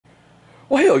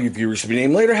Well, hey, all you viewers to be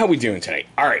named later, how we doing today?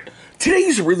 Alright,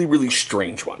 today's a really, really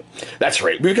strange one. That's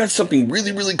right, we've got something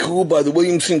really, really cool by the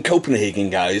Willumsen Copenhagen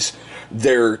guys.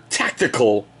 Their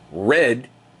Tactical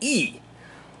Red-E.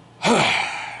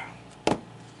 And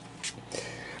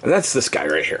that's this guy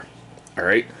right here.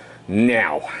 Alright,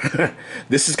 now,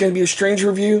 this is going to be a strange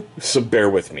review, so bear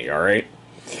with me, alright?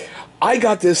 I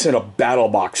got this in a battle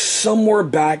box somewhere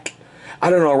back, I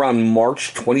don't know, around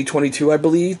March 2022, I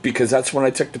believe, because that's when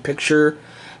I took the picture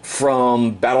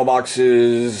from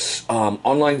BattleBox's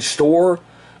online store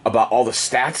about all the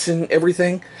stats and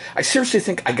everything. I seriously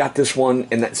think I got this one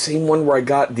in that same one where I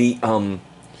got the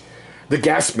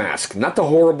gas mask. Not the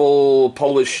horrible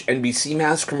Polish NBC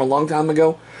mask from a long time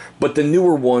ago, but the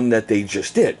newer one that they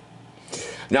just did.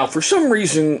 Now, for some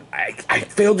reason, I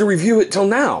failed to review it till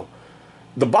now.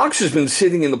 The box has been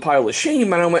sitting in the pile of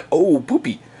shame, and I went, oh,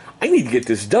 poopy. I need to get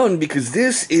this done because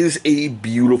this is a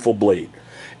beautiful blade.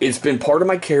 It's been part of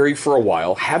my carry for a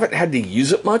while. Haven't had to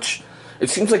use it much.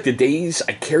 It seems like the days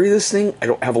I carry this thing, I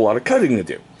don't have a lot of cutting to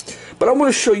do. But I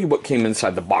want to show you what came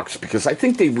inside the box because I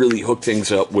think they really hooked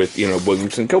things up with,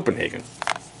 Willumsen Copenhagen.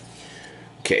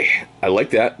 Okay, I like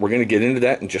that. We're going to get into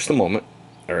that in just a moment.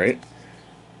 All right.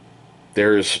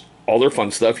 There's all their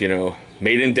fun stuff,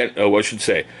 made in I should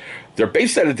say. They're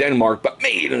based out of Denmark, but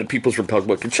made in the People's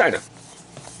Republic of China.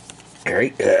 All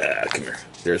right, come here.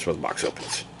 There's where the box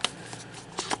opens.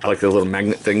 I like the little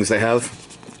magnet things they have.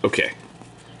 Okay.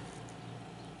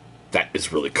 That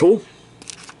is really cool.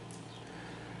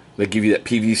 They give you that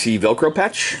PVC Velcro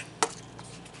patch.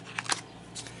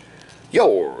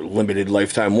 Your limited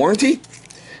lifetime warranty.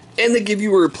 And they give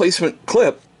you a replacement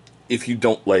clip if you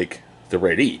don't like the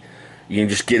Red-E. You can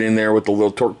just get in there with the little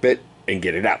torque bit and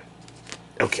get it out.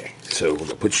 Okay, so we're going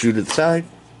to put you to the side.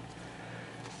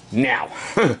 Now,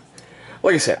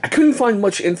 like I said, I couldn't find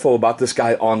much info about this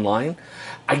guy online.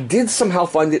 I did somehow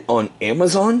find it on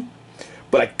Amazon,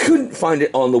 but I couldn't find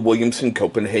it on the Willumsen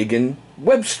Copenhagen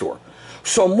web store.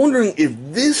 So I'm wondering if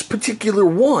this particular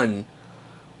one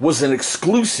was an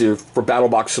exclusive for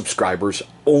BattleBox subscribers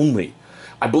only.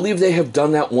 I believe they have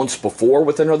done that once before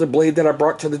with another blade that I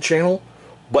brought to the channel,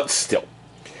 but still.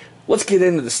 Let's get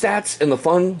into the stats and the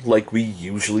fun like we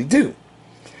usually do.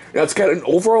 Now, it's got an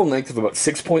overall length of about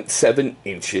 6.7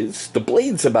 inches. The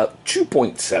blade's about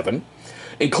 2.7.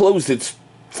 Enclosed, it's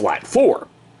flat 4.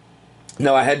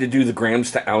 Now, I had to do the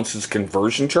grams to ounces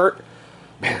conversion chart.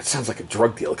 Man, it sounds like a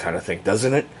drug deal kind of thing,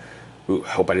 doesn't it? Ooh,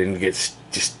 hope I didn't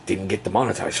get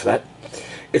demonetized for that.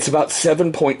 It's about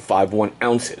 7.51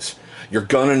 ounces. You're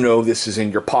gonna know this is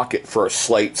in your pocket for a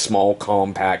slight, small,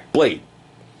 compact blade.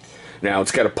 Now,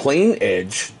 it's got a plain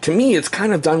edge. To me, it's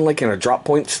kind of done like in a drop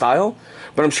point style,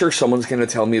 but I'm sure someone's going to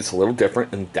tell me it's a little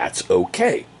different, and that's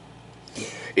okay.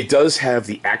 It does have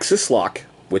the axis lock,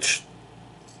 which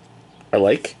I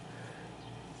like.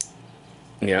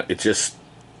 Yeah, it just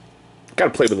got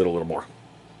to play with it a little more.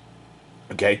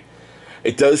 Okay?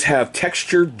 It does have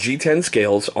textured G10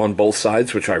 scales on both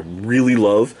sides, which I really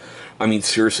love. I mean,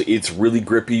 seriously, it's really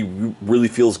grippy, really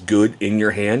feels good in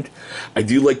your hand. I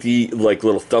do like the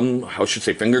little thumb, I should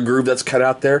say finger groove that's cut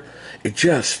out there. It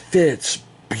just fits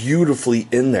beautifully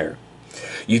in there.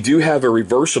 You do have a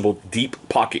reversible deep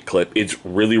pocket clip. It's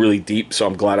really, really deep, so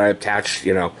I'm glad I attached,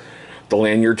 the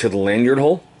lanyard to the lanyard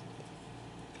hole.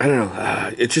 I don't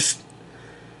know, it just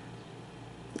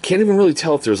can't even really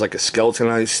tell if there's like a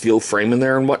skeletonized steel frame in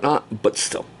there and whatnot, but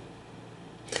still.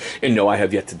 And no, I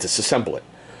have yet to disassemble it.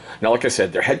 Now, like I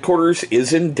said, their headquarters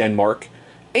is in Denmark,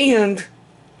 and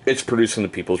it's produced in the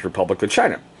People's Republic of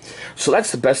China. So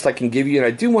that's the best I can give you, and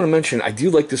I do want to mention, I do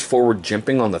like this forward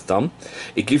jimping on the thumb.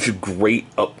 It gives you great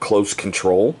up-close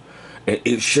control, and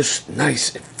it's just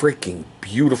nice and freaking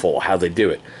beautiful how they do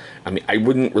it. I mean, I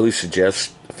wouldn't really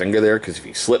suggest a finger there, because if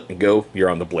you slip and go, you're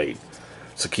on the blade.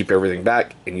 So keep everything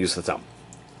back and use the thumb.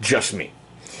 Just me.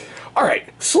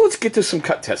 Alright, so let's get to some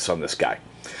cut tests on this guy.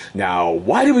 Now,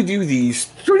 why do we do these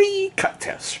 3 cut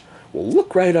tests? Well,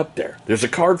 look right up there. There's a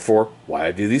card for why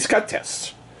I do these cut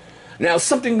tests. Now,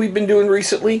 something we've been doing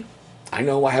recently, I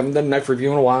know I haven't done a knife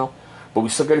review in a while, but we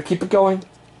still got to keep it going.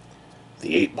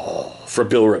 The 8-ball for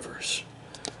Bill Rivers.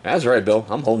 That's right, Bill.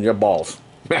 I'm holding your balls.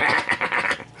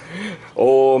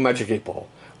 Oh, magic 8-ball.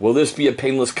 Will this be a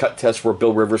painless cut test where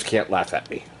Bill Rivers can't laugh at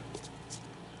me?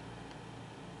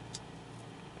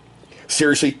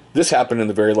 Seriously, this happened in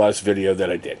the very last video that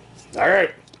I did.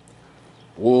 Alright.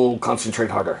 Oh,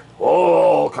 concentrate harder.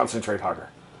 Oh, concentrate harder.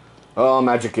 Oh,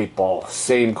 magic 8-ball.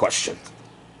 Same question.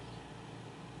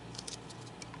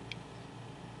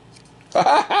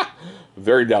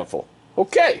 Very doubtful.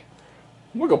 Okay.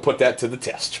 We're going to put that to the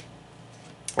test.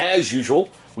 As usual,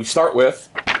 we start with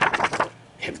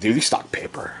heavy-duty stock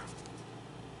paper.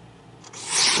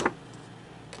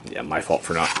 Yeah, my fault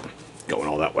for not going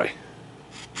all that way.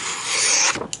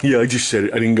 Yeah, I just said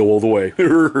it. I didn't go all the way.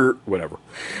 Whatever.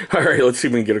 All right, let's see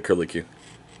if we can get a curlicue.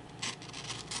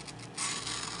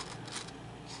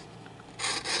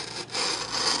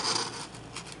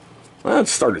 Well, it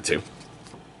started to.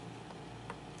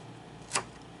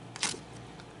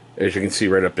 As you can see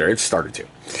right up there, it started to.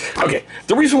 Okay,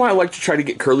 the reason why I like to try to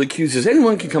get curlicues is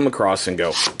anyone can come across and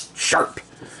go, sharp.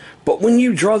 But when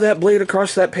you draw that blade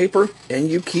across that paper, and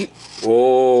you keep,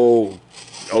 oh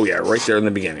yeah, right there in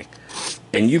the beginning,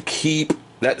 and you keep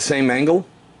that same angle,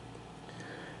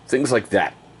 things like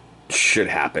that should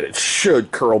happen. It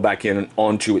should curl back in and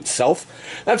onto itself.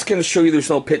 That's going to show you there's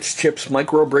no pitch, chips,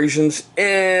 micro abrasions,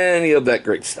 any of that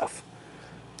great stuff.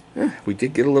 We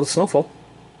did get a little snowfall.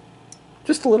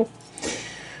 Just a little.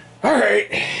 All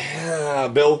right,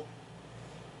 Bill,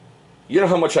 you know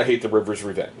how much I hate the River's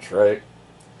Revenge, right?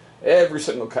 Every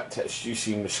single cut test, you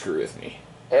seem to screw with me.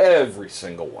 Every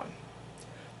single one.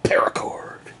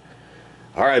 Paracord.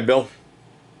 All right, Bill.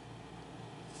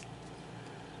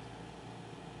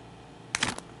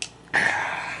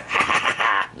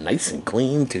 Nice and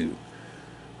clean, too.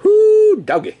 Whoo,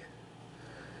 doggy.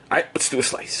 All right, let's do a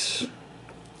slice.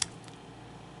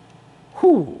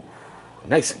 Whoo,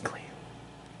 nice and clean.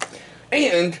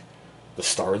 And the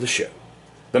star of the show,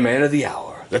 the man of the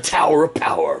hour, the tower of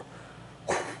power,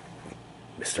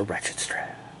 Mr. Ratchet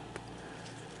Strap.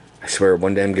 I swear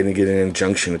one day I'm going to get an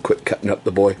injunction to quit cutting up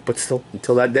the boy, but still,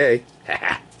 until that day.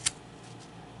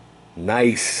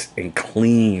 Nice and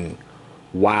clean.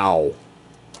 Wow.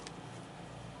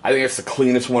 I think that's the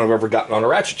cleanest one I've ever gotten on a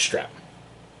ratchet strap.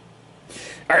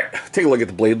 Alright, take a look at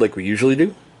the blade like we usually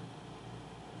do.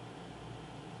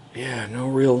 Yeah, no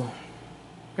real...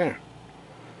 Yeah. A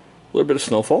little bit of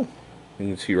snowfall. You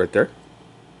can see right there.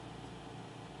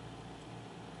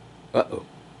 Uh-oh.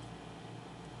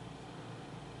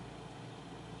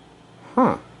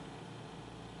 Huh.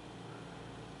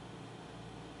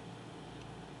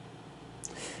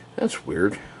 That's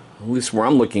weird. At least where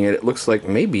I'm looking at it, looks like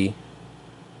maybe...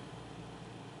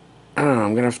 I don't know,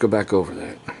 I'm going to have to go back over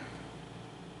that.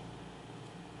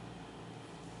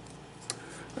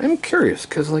 I'm curious,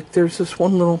 because, like, there's this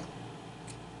one little...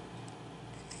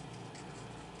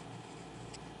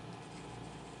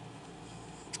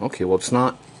 Okay, well, it's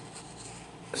not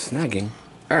snagging.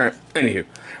 Alright, anywho,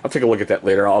 I'll take a look at that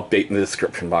later. I'll update in the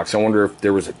description box. I wonder if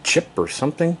there was a chip or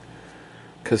something,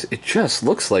 because it just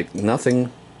looks like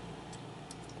nothing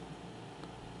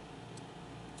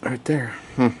right there.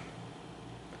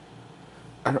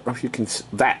 I don't know if you can see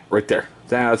that right there.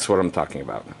 That's what I'm talking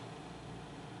about.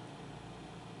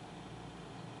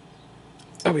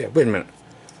 Oh yeah, wait a minute.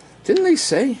 Didn't they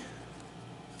say?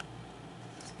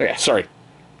 Oh yeah, sorry.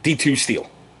 D2 steel.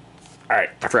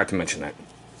 Alright, I forgot to mention that.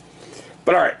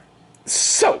 But alright,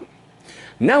 so,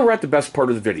 now we're at the best part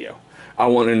of the video. I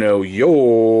want to know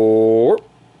your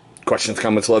questions,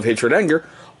 comments, love, hatred, anger,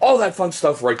 all that fun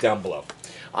stuff right down below.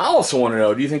 I also want to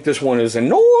know, do you think this one is a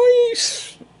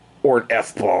noise or an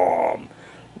F-bomb?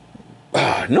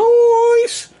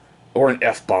 Noise or an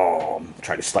F-bomb?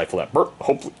 Try to stifle that burp,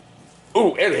 hopefully.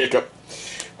 Ooh, and a hiccup.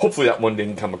 Hopefully that one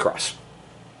didn't come across.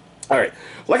 Alright,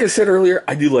 like I said earlier,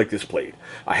 I do like this blade.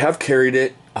 I have carried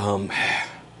it.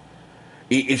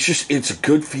 It's a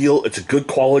good feel. It's a good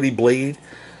quality blade.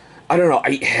 I don't know.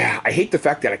 I hate the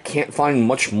fact that I can't find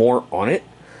much more on it.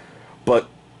 But,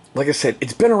 like I said,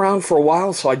 it's been around for a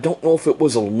while, so I don't know if it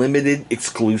was a limited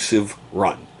exclusive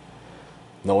run.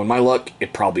 Knowing my luck,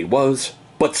 it probably was,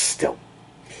 but still.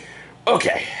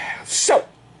 Okay, so,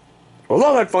 with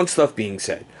all that fun stuff being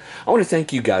said, I want to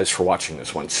thank you guys for watching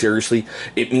this one. Seriously,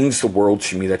 it means the world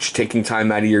to me that you're taking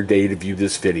time out of your day to view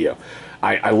this video.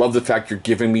 I love the fact you're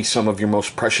giving me some of your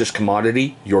most precious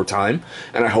commodity, your time,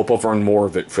 and I hope I'll earn more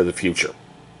of it for the future.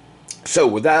 So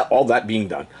with that, all that being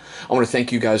done, I want to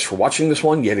thank you guys for watching this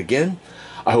one yet again.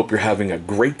 I hope you're having a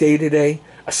great day today,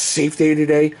 a safe day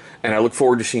today, and I look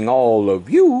forward to seeing all of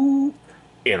you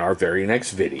in our very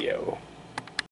next video.